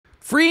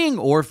Freeing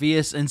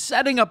Orpheus and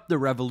setting up the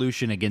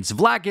revolution against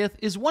Vlaakith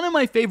is one of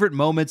my favorite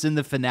moments in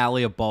the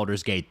finale of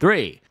Baldur's Gate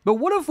 3. But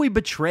what if we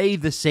betray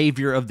the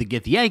savior of the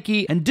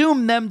Githyanki and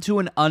doom them to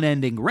an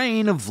unending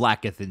reign of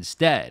Vlaakith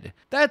instead?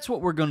 That's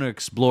what we're going to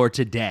explore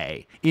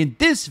today. In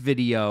this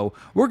video,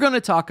 we're going to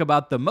talk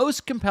about the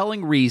most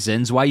compelling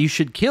reasons why you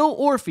should kill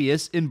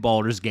Orpheus in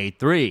Baldur's Gate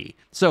 3.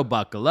 So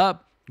buckle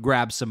up,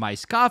 grab some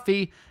iced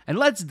coffee, and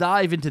let's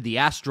dive into the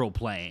astral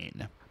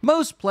plane.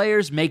 Most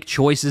players make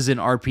choices in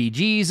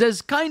RPGs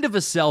as kind of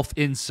a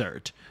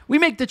self-insert. We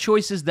make the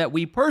choices that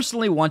we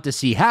personally want to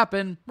see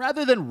happen,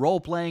 rather than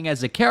role-playing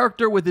as a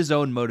character with his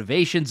own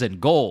motivations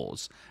and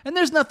goals. And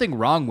there's nothing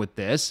wrong with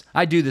this,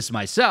 I do this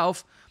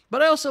myself,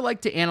 but I also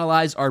like to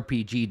analyze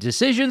RPG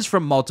decisions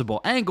from multiple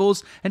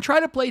angles and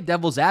try to play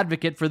devil's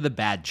advocate for the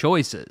bad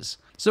choices.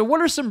 So what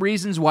are some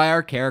reasons why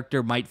our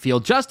character might feel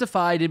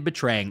justified in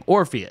betraying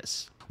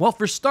Orpheus? Well,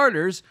 for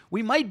starters,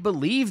 we might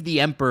believe the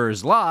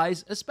Emperor's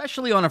lies,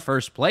 especially on a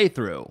first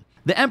playthrough.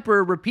 The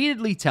Emperor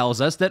repeatedly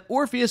tells us that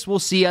Orpheus will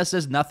see us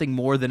as nothing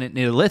more than an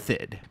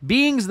illithid,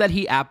 beings that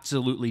he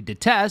absolutely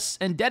detests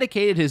and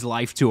dedicated his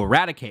life to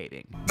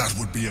eradicating. That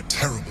would be a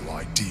terrible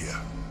idea.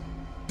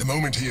 The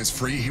moment he is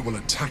free, he will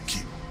attack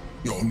you.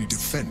 Your only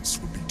defense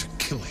would be to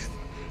kill him,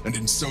 and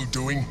in so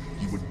doing,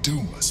 you would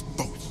doom us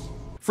both.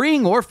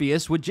 Freeing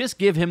Orpheus would just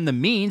give him the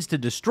means to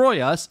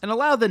destroy us and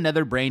allow the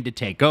Netherbrain to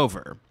take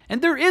over.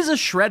 And there is a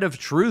shred of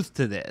truth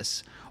to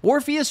this.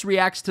 Orpheus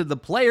reacts to the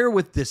player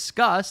with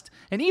disgust,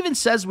 and even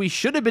says we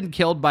should have been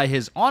killed by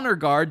his honor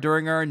guard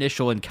during our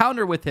initial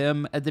encounter with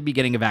him at the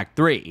beginning of Act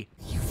 3.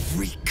 You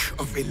reek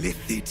of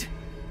illithid.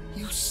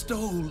 You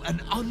stole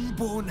an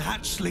unborn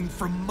hatchling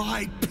from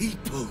my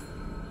people.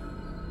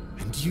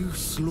 And you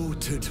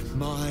slaughtered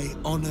my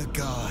honor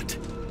guard.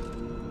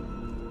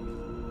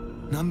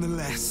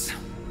 Nonetheless,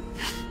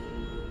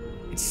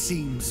 it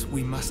seems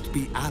we must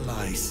be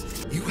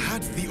allies. You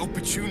had the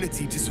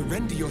opportunity to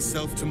surrender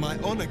yourself to my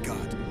honor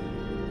guard.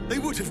 They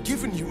would have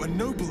given you a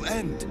noble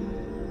end.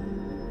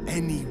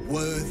 Any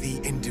worthy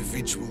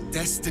individual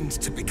destined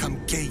to become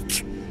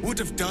Geik would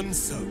have done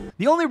so.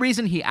 The only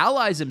reason he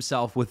allies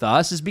himself with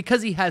us is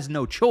because he has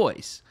no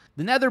choice.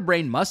 The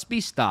Netherbrain must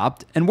be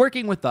stopped, and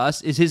working with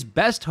us is his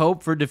best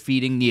hope for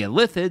defeating the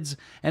Illithids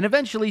and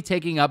eventually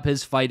taking up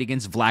his fight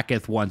against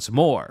Vlaakith once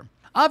more.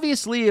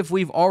 Obviously, if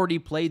we've already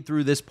played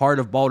through this part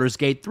of Baldur's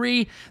Gate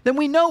 3, then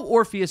we know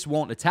Orpheus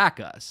won't attack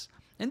us.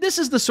 And this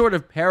is the sort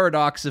of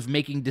paradox of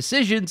making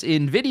decisions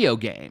in video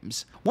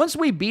games. Once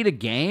we beat a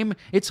game,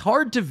 it's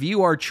hard to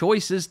view our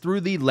choices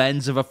through the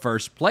lens of a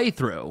first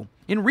playthrough.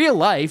 In real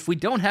life, we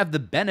don't have the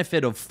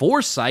benefit of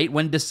foresight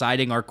when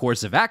deciding our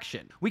course of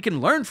action. We can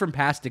learn from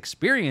past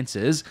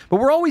experiences, but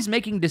we're always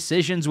making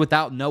decisions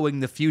without knowing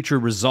the future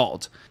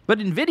result. But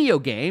in video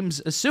games,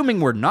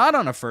 assuming we're not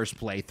on a first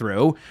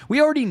playthrough,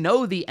 we already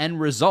know the end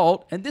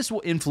result, and this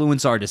will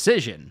influence our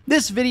decision.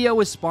 This video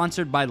is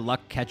sponsored by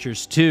Luck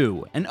Catchers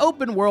 2, an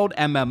open-world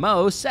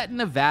MMO set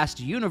in a vast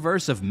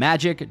universe of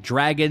magic,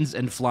 dragons,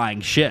 and flying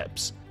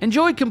ships.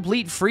 Enjoy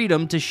complete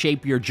freedom to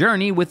shape your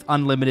journey with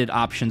unlimited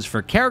options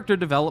for character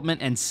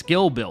development and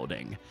skill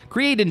building.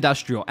 Create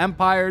industrial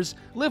empires,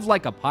 live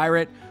like a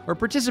pirate, or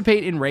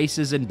participate in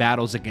races and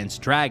battles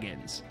against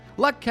dragons.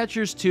 Luck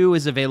Catchers 2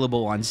 is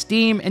available on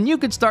Steam, and you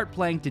can start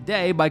playing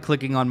today by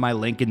clicking on my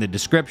link in the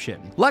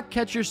description. Luck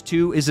Catchers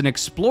 2 is an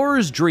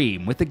explorer's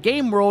dream with a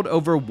game world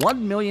over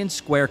 1 million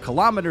square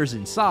kilometers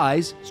in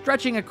size,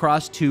 stretching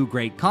across 2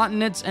 great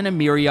continents and a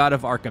myriad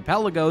of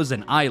archipelagos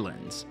and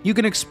islands. You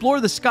can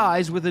explore the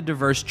skies with a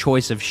diverse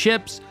choice of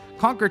ships,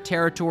 conquer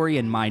territory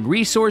and mine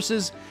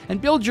resources,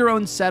 and build your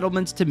own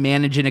settlements to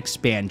manage and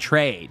expand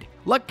trade.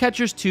 Luck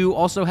Catchers 2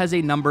 also has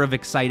a number of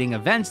exciting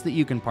events that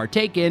you can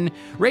partake in,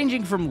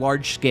 ranging from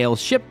large-scale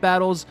ship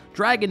battles,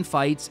 dragon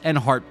fights, and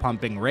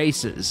heart-pumping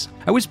races.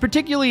 I was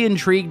particularly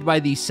intrigued by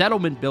the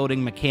settlement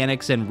building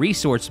mechanics and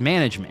resource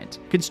management.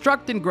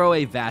 Construct and grow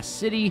a vast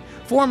city,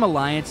 form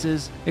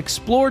alliances,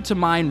 explore to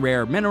mine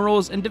rare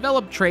minerals, and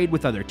develop trade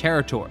with other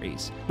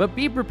territories. But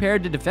be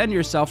prepared to defend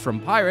yourself from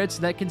pirates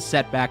that can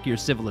set back your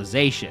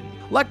civilization.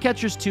 Luck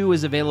Catchers 2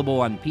 is available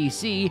on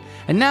PC,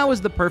 and now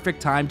is the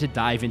perfect time to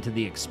dive into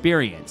the experience.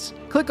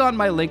 Click on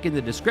my link in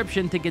the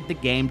description to get the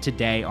game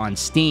today on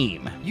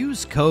Steam.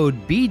 Use code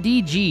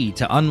BDG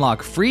to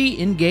unlock free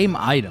in-game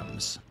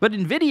items. But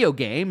in video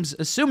games,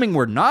 assuming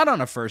we're not on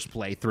a first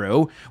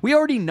playthrough, we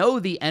already know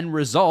the end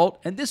result,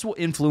 and this will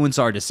influence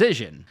our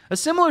decision. A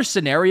similar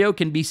scenario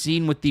can be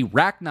seen with the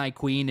Rachni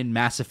Queen in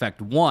Mass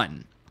Effect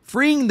 1.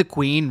 Freeing the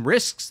Queen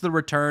risks the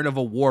return of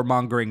a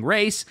warmongering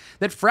race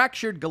that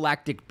fractured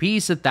galactic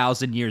peace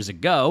 1,000 years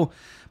ago,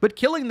 but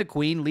killing the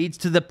Queen leads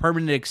to the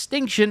permanent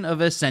extinction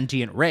of a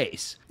sentient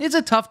race. It's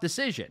a tough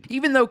decision.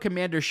 Even though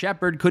Commander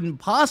Shepard couldn't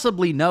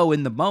possibly know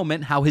in the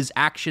moment how his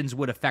actions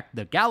would affect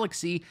the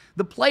galaxy,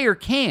 the player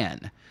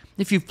can.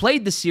 If you've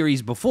played the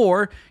series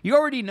before, you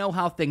already know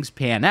how things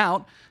pan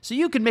out, so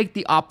you can make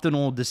the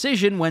optimal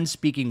decision when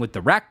speaking with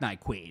the Rachni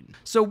Queen.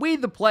 So we,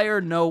 the player,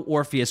 know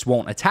Orpheus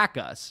won't attack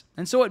us,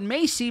 and so it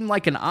may seem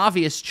like an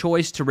obvious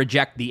choice to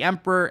reject the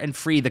Emperor and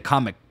free the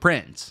comic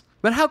prince.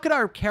 But how could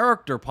our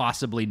character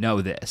possibly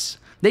know this?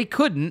 They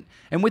couldn't,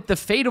 and with the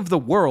fate of the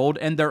world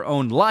and their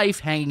own life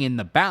hanging in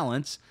the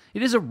balance,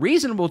 it is a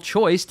reasonable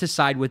choice to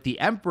side with the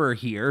Emperor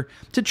here,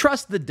 to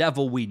trust the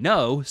devil we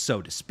know,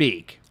 so to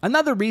speak.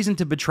 Another reason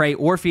to betray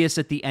Orpheus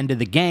at the end of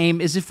the game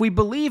is if we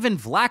believe in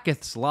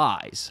Vlaakith's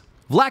lies.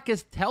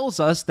 Vlaakith tells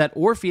us that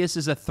Orpheus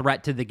is a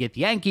threat to the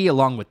Githyanki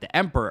along with the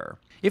Emperor.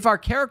 If our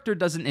character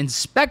doesn't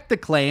inspect the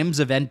claims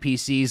of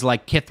NPCs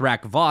like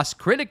Kithrak Voss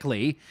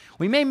critically,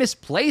 we may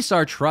misplace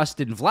our trust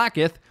in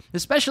Vlaakith,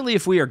 especially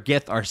if we are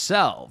Gith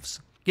ourselves.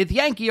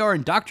 Githyanki are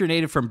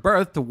indoctrinated from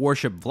birth to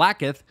worship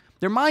Vlaakith,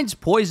 their minds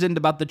poisoned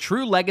about the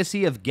true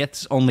legacy of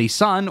Gith's only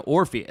son,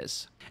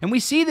 Orpheus. And we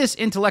see this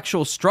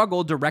intellectual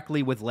struggle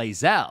directly with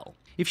Lae'zel.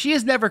 If she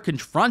is never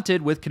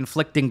confronted with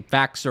conflicting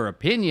facts or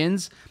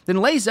opinions, then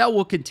Lae'zel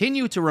will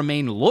continue to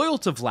remain loyal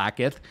to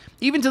Vlaakith,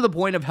 even to the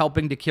point of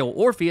helping to kill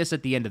Orpheus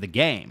at the end of the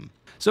game.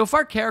 So if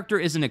our character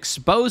isn't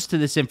exposed to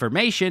this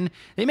information,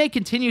 they may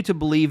continue to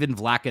believe in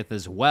Vlaakith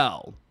as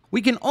well.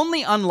 We can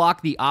only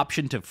unlock the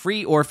option to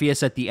free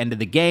Orpheus at the end of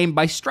the game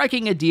by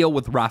striking a deal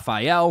with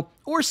Raphael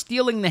or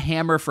stealing the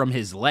hammer from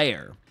his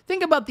lair.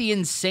 Think about the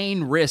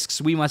insane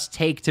risks we must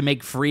take to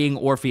make freeing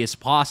Orpheus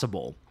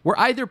possible. We're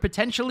either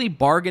potentially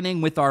bargaining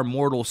with our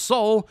mortal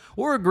soul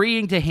or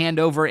agreeing to hand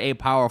over a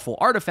powerful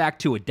artifact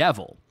to a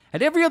devil.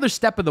 At every other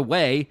step of the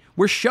way,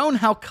 we're shown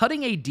how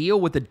cutting a deal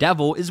with the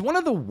devil is one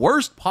of the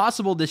worst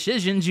possible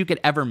decisions you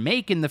could ever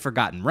make in the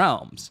Forgotten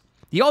Realms.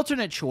 The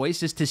alternate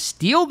choice is to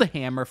steal the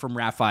hammer from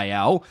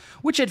Raphael,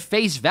 which at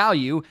face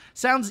value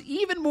sounds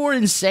even more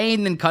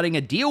insane than cutting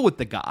a deal with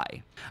the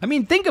guy. I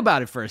mean, think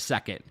about it for a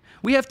second.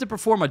 We have to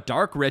perform a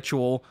dark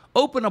ritual,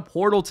 open a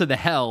portal to the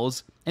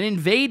Hells, and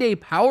invade a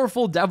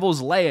powerful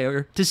devil's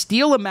lair to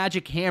steal a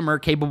magic hammer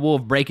capable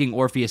of breaking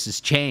Orpheus's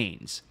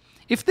chains.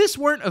 If this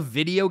weren't a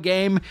video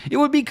game, it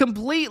would be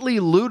completely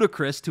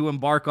ludicrous to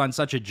embark on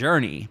such a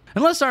journey.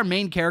 Unless our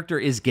main character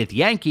is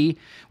Githyanki,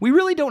 we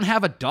really don't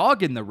have a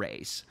dog in the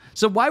race.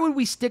 So why would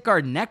we stick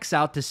our necks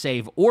out to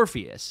save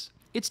Orpheus?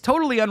 It's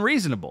totally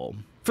unreasonable.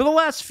 For the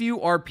last few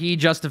RP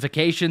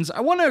justifications,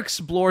 I want to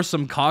explore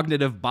some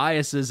cognitive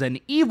biases and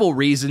evil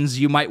reasons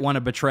you might want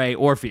to betray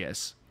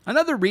Orpheus.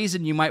 Another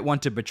reason you might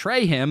want to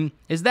betray him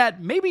is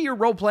that maybe you're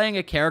role-playing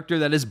a character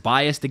that is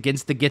biased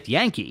against the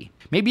Githyanki.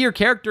 Maybe your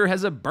character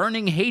has a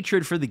burning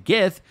hatred for the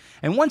Gith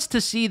and wants to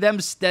see them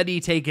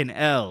steady taking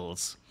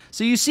L's.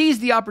 So you seize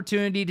the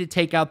opportunity to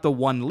take out the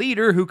one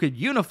leader who could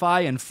unify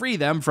and free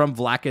them from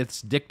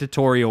Vlaakith's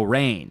dictatorial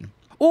reign.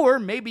 Or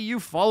maybe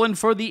you've fallen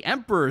for the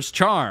Emperor's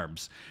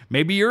charms.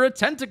 Maybe you're a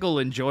tentacle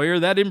enjoyer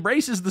that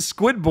embraces the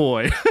Squid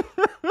Boy.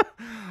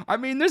 I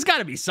mean, there's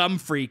gotta be some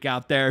freak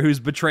out there who's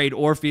betrayed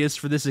Orpheus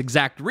for this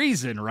exact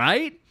reason,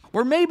 right?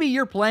 Or maybe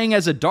you're playing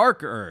as a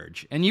Dark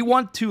Urge, and you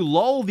want to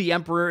lull the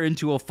Emperor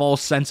into a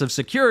false sense of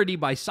security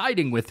by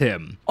siding with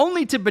him,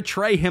 only to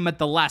betray him at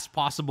the last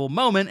possible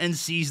moment and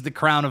seize the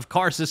crown of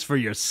Karsus for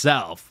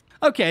yourself.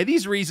 Okay,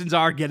 these reasons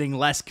are getting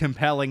less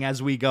compelling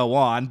as we go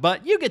on,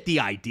 but you get the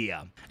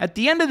idea. At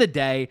the end of the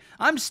day,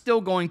 I'm still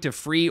going to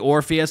free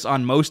Orpheus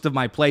on most of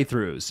my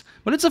playthroughs,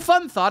 but it's a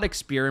fun thought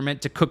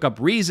experiment to cook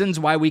up reasons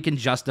why we can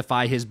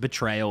justify his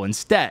betrayal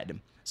instead.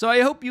 So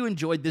I hope you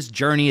enjoyed this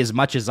journey as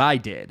much as I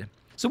did.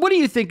 So what do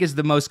you think is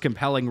the most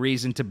compelling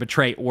reason to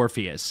betray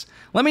Orpheus?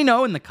 Let me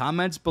know in the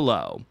comments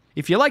below.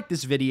 If you liked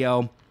this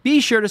video, be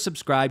sure to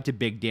subscribe to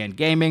Big Dan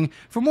Gaming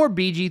for more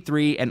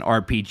BG3 and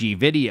RPG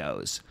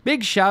videos.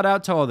 Big shout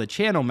out to all the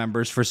channel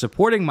members for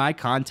supporting my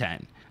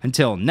content.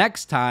 Until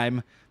next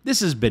time, this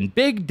has been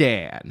Big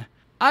Dan.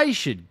 I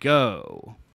should go.